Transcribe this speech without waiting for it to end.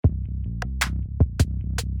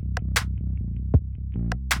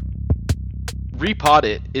Repod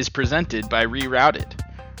It is presented by Rerouted.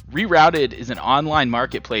 Rerouted is an online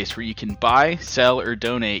marketplace where you can buy, sell, or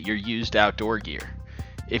donate your used outdoor gear.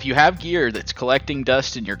 If you have gear that's collecting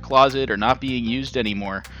dust in your closet or not being used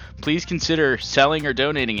anymore, please consider selling or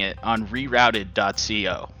donating it on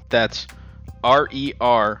rerouted.co. That's REROUTED.co.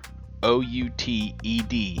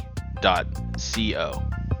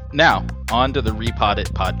 Now, on to the Repod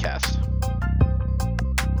It podcast.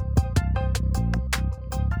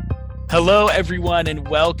 Hello, everyone, and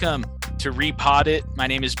welcome to Repod It. My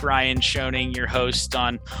name is Brian Schoening, your host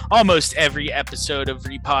on almost every episode of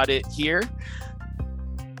Repod It here.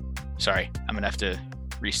 Sorry, I'm going to have to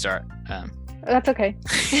restart. That's okay.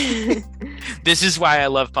 This is why I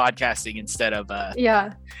love podcasting instead of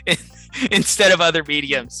instead of other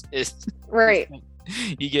mediums. Right.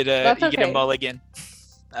 You get a mulligan.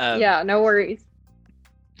 Yeah, no worries.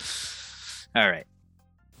 All right.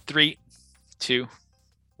 3, 2,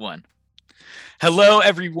 1. Hello,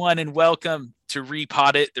 everyone, and welcome to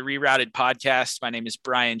Repod It, the Rerouted podcast. My name is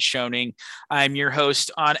Brian Schoening. I'm your host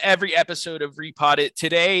on every episode of Repod It.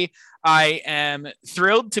 Today, I am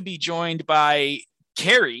thrilled to be joined by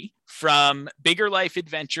Carrie from Bigger Life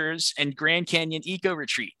Adventures and Grand Canyon Eco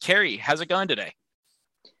Retreat. Carrie, how's it going today?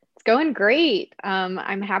 It's going great.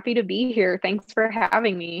 I'm happy to be here. Thanks for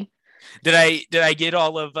having me. Did I get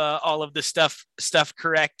all of the stuff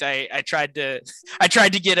correct? I tried to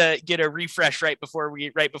get a refresh right before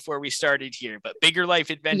we started here. But Bigger Life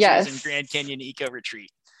Adventures and Grand Canyon Eco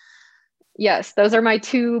Retreat. Yes, those are my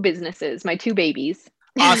two businesses, my two babies.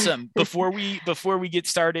 Awesome. Before we get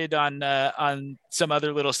started on some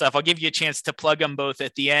other little stuff, I'll give you a chance to plug them both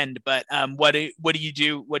at the end. But what do you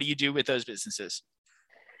do? What do you do with those businesses?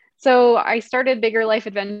 So I started Bigger Life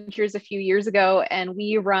Adventures a few years ago, and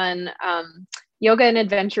we run yoga and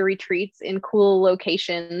adventure retreats in cool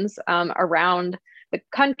locations around the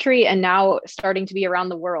country and now starting to be around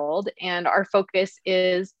the world. And our focus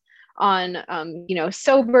is on,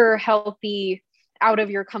 sober, healthy, out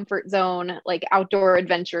of your comfort zone, like outdoor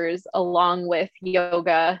adventures, along with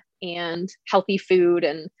yoga and healthy food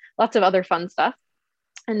and lots of other fun stuff.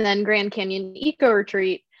 And then Grand Canyon Eco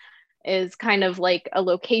Retreat is kind of like a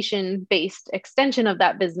location-based extension of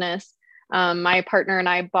that business. My partner and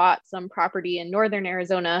I bought some property in northern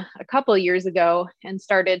Arizona a couple of years ago and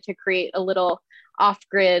started to create a little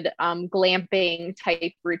off-grid glamping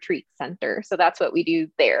type retreat center. So that's what we do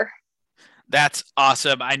there. That's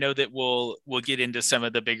awesome. I know that we'll get into some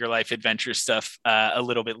of the Bigger Life Adventure stuff a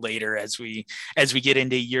little bit later as we get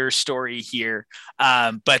into your story here.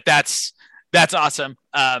 But that's awesome.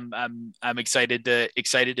 I'm excited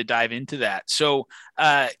to dive into that. So,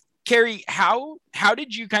 Carrie, how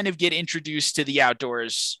did you kind of get introduced to the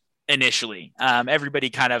outdoors initially? Everybody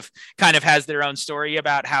kind of has their own story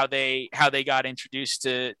about how they got introduced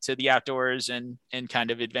to the outdoors and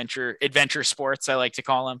kind of adventure sports, I like to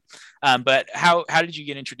call them. But how did you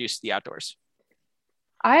get introduced to the outdoors?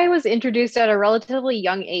 I was introduced at a relatively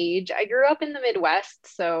young age. I grew up in the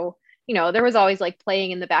Midwest, so there was always like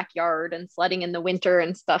playing in the backyard and sledding in the winter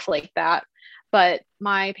and stuff like that. But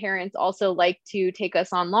my parents also liked to take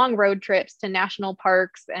us on long road trips to national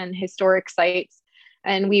parks and historic sites.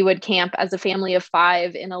 And we would camp as a family of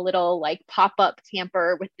 5 in a little like pop-up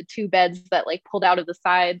camper with the 2 beds that like pulled out of the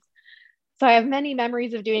sides. So I have many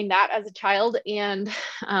memories of doing that as a child. And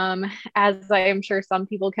as I am sure some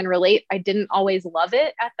people can relate, I didn't always love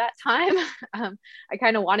it at that time. I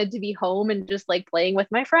kind of wanted to be home and just like playing with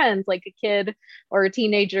my friends like a kid or a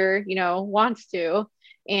teenager, wants to.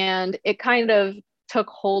 And it kind of took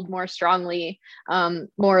hold more strongly,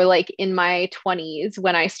 more like in my 20s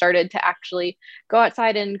when I started to actually go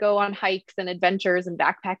outside and go on hikes and adventures and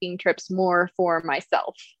backpacking trips more for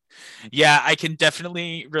myself. Yeah, I can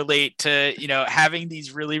definitely relate to, having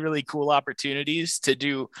these really, really cool opportunities to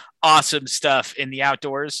do awesome stuff in the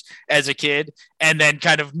outdoors as a kid and then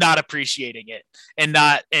kind of not appreciating it and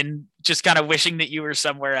just kind of wishing that you were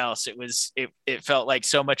somewhere else. It felt like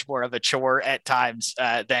so much more of a chore at times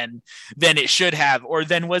than it should have, or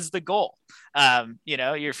than was the goal.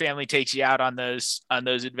 Your family takes you out on those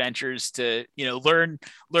adventures to, learn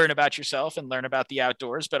about yourself and learn about the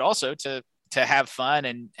outdoors, but also to have fun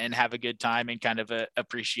and have a good time and kind of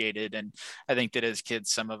appreciate it. And I think that as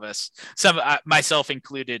kids, some of us, myself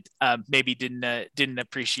included, maybe didn't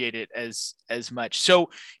appreciate it as much. So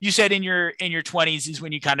you said in your 20s is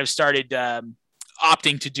when you kind of started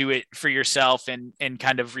opting to do it for yourself and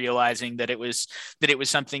kind of realizing that it was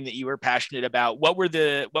something that you were passionate about. What were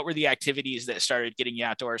the activities that started getting you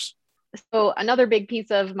outdoors? So another big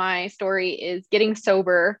piece of my story is getting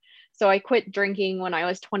sober. So I quit drinking when I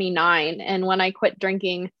was 29. And when I quit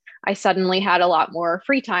drinking, I suddenly had a lot more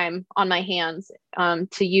free time on my hands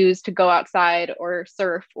to use to go outside or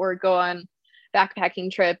surf or go on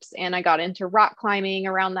backpacking trips. And I got into rock climbing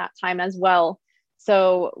around that time as well.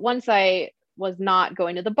 So once I was not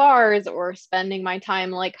going to the bars or spending my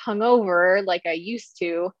time like hungover like I used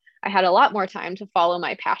to, I had a lot more time to follow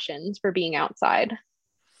my passions for being outside.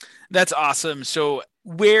 That's awesome. So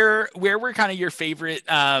where were kind of your favorite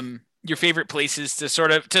places to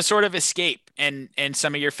sort of escape, and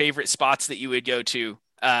some of your favorite spots that you would go to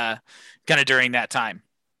kind of during that time?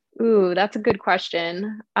 Ooh, that's a good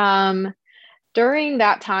question. During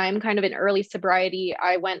that time, kind of in early sobriety,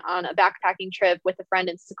 I went on a backpacking trip with a friend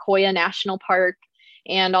in Sequoia National Park.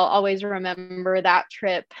 And I'll always remember that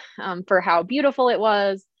trip for how beautiful it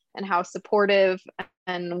was and how supportive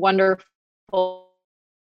and wonderful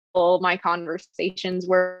my conversations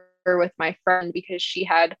were with my friend, because she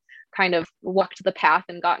had kind of walked the path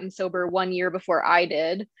and gotten sober 1 year before I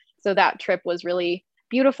did. So that trip was really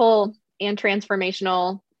beautiful and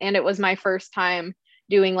transformational. And it was my first time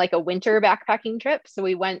doing like a winter backpacking trip. So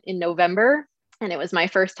we went in November, and it was my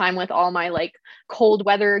first time with all my like cold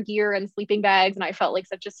weather gear and sleeping bags. And I felt like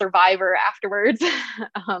such a survivor afterwards.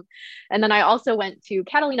 And then I also went to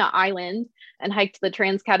Catalina Island and hiked the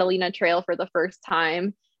Trans Catalina Trail for the first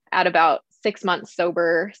time at about 6 months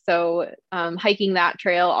sober. So hiking that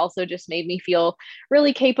trail also just made me feel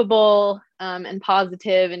really capable and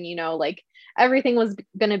positive, and, like everything was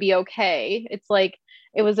going to be okay. It's like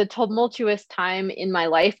it was a tumultuous time in my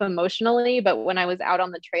life emotionally, but when I was out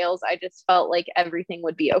on the trails, I just felt like everything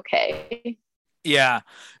would be okay. Yeah.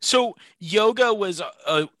 So yoga was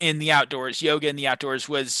in the outdoors. Yoga in the outdoors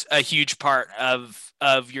was a huge part of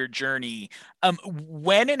your journey.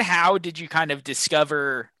 When and how did you kind of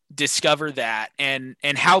discover that, and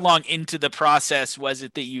how long into the process was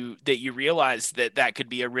it that you realized that could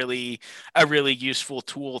be a really useful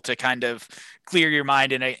tool to kind of clear your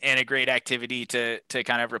mind, and a great activity to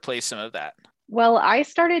kind of replace some of that? Well, I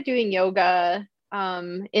started doing yoga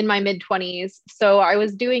in my mid 20s. So I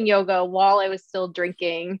was doing yoga while I was still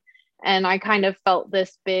drinking. And I kind of felt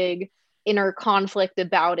this big inner conflict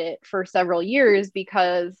about it for several years,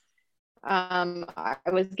 because I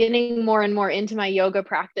was getting more and more into my yoga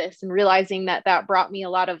practice and realizing that that brought me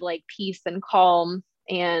a lot of like peace and calm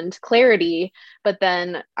and clarity. But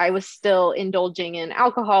then I was still indulging in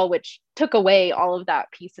alcohol, which took away all of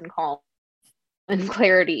that peace and calm and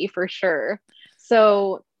clarity for sure.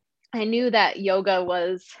 So I knew that yoga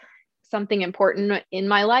was something important in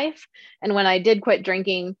my life. And when I did quit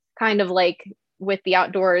drinking, kind of like with the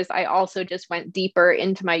outdoors, I also just went deeper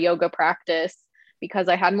into my yoga practice because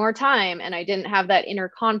I had more time and I didn't have that inner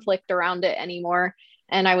conflict around it anymore.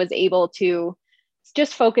 And I was able to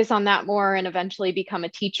just focus on that more and eventually become a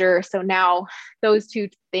teacher. So now those two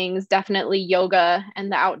things, definitely yoga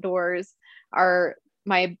and the outdoors, are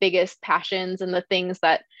my biggest passions and the things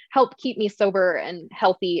that help keep me sober and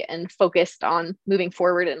healthy and focused on moving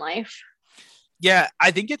forward in life. Yeah,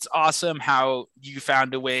 I think it's awesome how you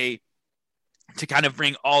found a way to kind of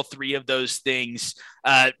bring all three of those things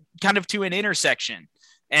kind of to an intersection.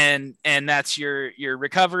 And that's your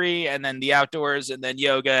recovery, and then the outdoors, and then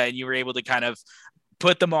yoga, and you were able to kind of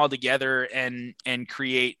put them all together and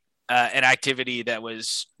create an activity that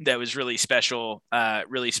was really special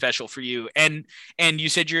for you. And you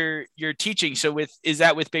said you're teaching. So is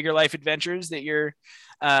that with Bigger Life Adventures that you're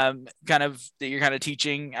kind of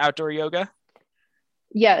teaching outdoor yoga?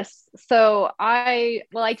 Yes. So I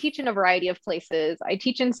teach in a variety of places. I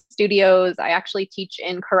teach in studios. I actually teach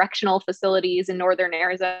in correctional facilities in Northern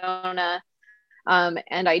Arizona.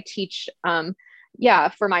 And I teach,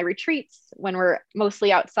 for my retreats when we're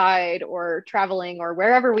mostly outside or traveling or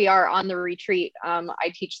wherever we are on the retreat.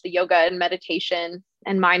 I teach the yoga and meditation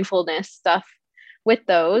and mindfulness stuff with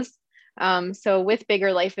those. So with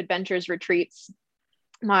Bigger Life Adventures retreats,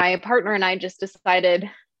 my partner and I just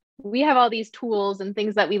decided we have all these tools and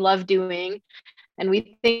things that we love doing, and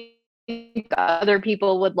we think other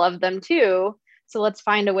people would love them too. So let's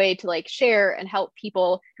find a way to like share and help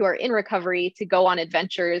people who are in recovery to go on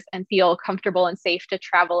adventures and feel comfortable and safe to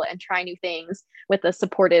travel and try new things with a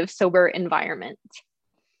supportive, sober environment.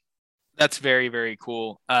 That's very, very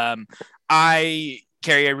cool. Carrie,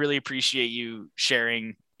 I really appreciate you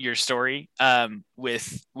sharing your story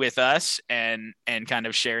with us, and kind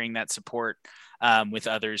of sharing that support with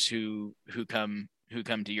others who come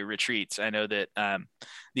to your retreats. I know that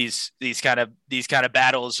these kind of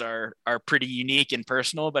battles are pretty unique and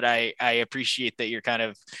personal, but I appreciate that you're kind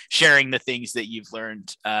of sharing the things that you've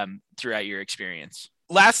learned throughout your experience.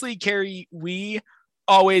 Lastly, Carrie, we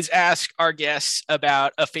always ask our guests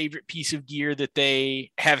about a favorite piece of gear that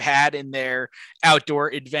they have had in their outdoor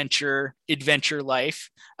adventure life.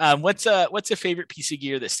 What's a favorite piece of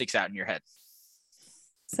gear that sticks out in your head?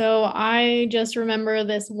 So I just remember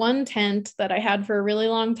this one tent that I had for a really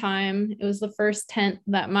long time. It was the first tent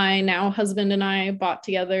that my now husband and I bought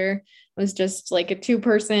together. It was just like a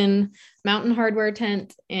 2-person Mountain Hardwear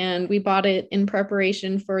tent, and we bought it in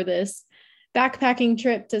preparation for this backpacking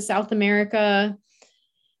trip to South America.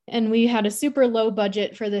 And we had a super low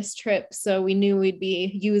budget for this trip, so we knew we'd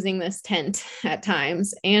be using this tent at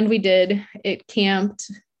times. And we did. It camped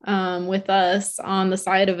with us on the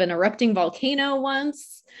side of an erupting volcano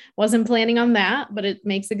once. Wasn't planning on that, but it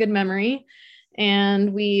makes a good memory.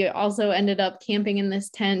 And we also ended up camping in this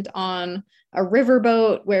tent on a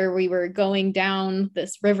riverboat where we were going down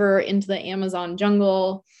this river into the Amazon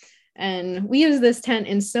jungle. And we used this tent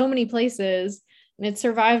in so many places, and it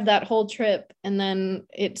survived that whole trip. And then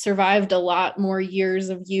it survived a lot more years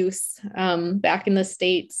of use back in the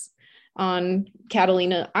States on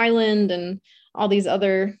Catalina Island and all these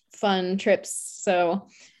other fun trips. So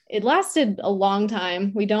it lasted a long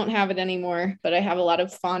time. We don't have it anymore, but I have a lot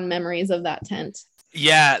of fond memories of that tent.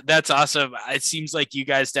 Yeah, that's awesome. It seems like you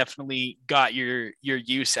guys definitely got your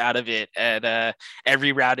use out of it. At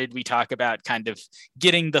Rerouted, we talk about kind of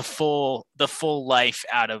getting the full life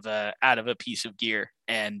out of a piece of gear,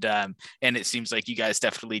 and it seems like you guys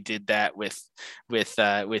definitely did that with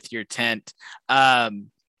your tent.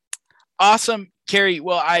 Awesome, Carrie.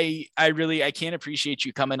 Well, I can't appreciate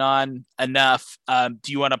you coming on enough.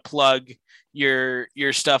 Do you want to plug your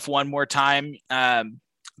stuff one more time?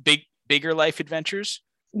 Bigger Life Adventures?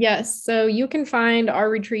 Yes. So you can find our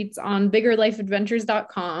retreats on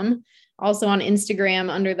biggerlifeadventures.com, also on Instagram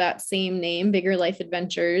under that same name, Bigger Life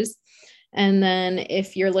Adventures. And then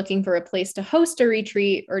if you're looking for a place to host a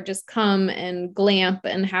retreat or just come and glamp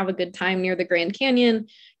and have a good time near the Grand Canyon,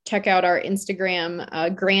 check out our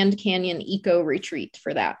Instagram, Grand Canyon Eco Retreat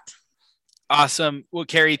for that. Awesome. Well,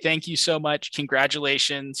 Carrie, thank you so much.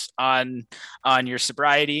 Congratulations on your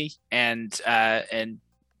sobriety and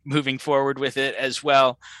moving forward with it as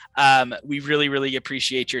well. We really, really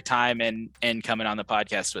appreciate your time and coming on the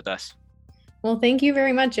podcast with us. Well, thank you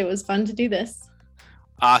very much. It was fun to do this.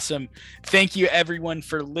 Awesome. Thank you everyone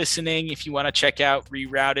for listening. If you want to check out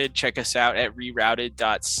Rerouted, check us out at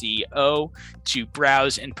rerouted.co to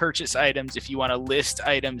browse and purchase items. If you want to list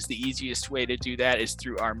items, the easiest way to do that is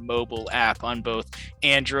through our mobile app on both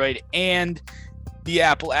Android and the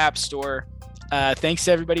Apple App Store. Thanks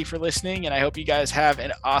to everybody for listening, and I hope you guys have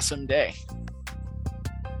an awesome day.